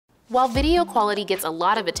While video quality gets a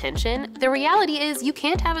lot of attention, the reality is you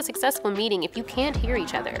can't have a successful meeting if you can't hear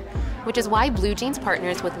each other, which is why BlueJeans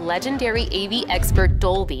partners with legendary AV expert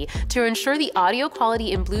Dolby to ensure the audio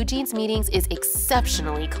quality in BlueJeans meetings is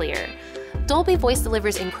exceptionally clear. Dolby Voice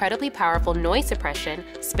delivers incredibly powerful noise suppression,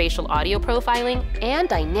 spatial audio profiling, and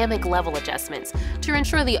dynamic level adjustments to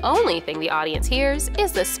ensure the only thing the audience hears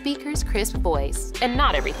is the speaker's crisp voice and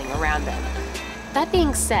not everything around them. That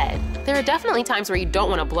being said, there are definitely times where you don't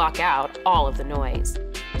want to block out all of the noise.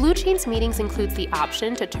 BlueJeans Meetings includes the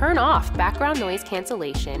option to turn off background noise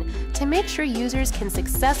cancellation to make sure users can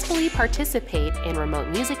successfully participate in remote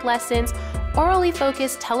music lessons, orally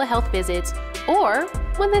focused telehealth visits, or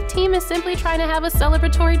when the team is simply trying to have a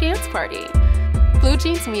celebratory dance party.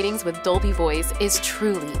 BlueJeans Meetings with Dolby Voice is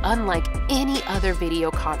truly unlike any other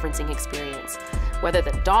video conferencing experience. Whether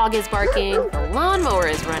the dog is barking, the lawnmower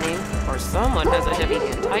is running, or someone has a heavy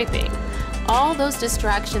hand typing, all those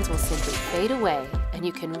distractions will simply fade away and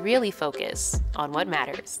you can really focus on what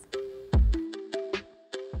matters.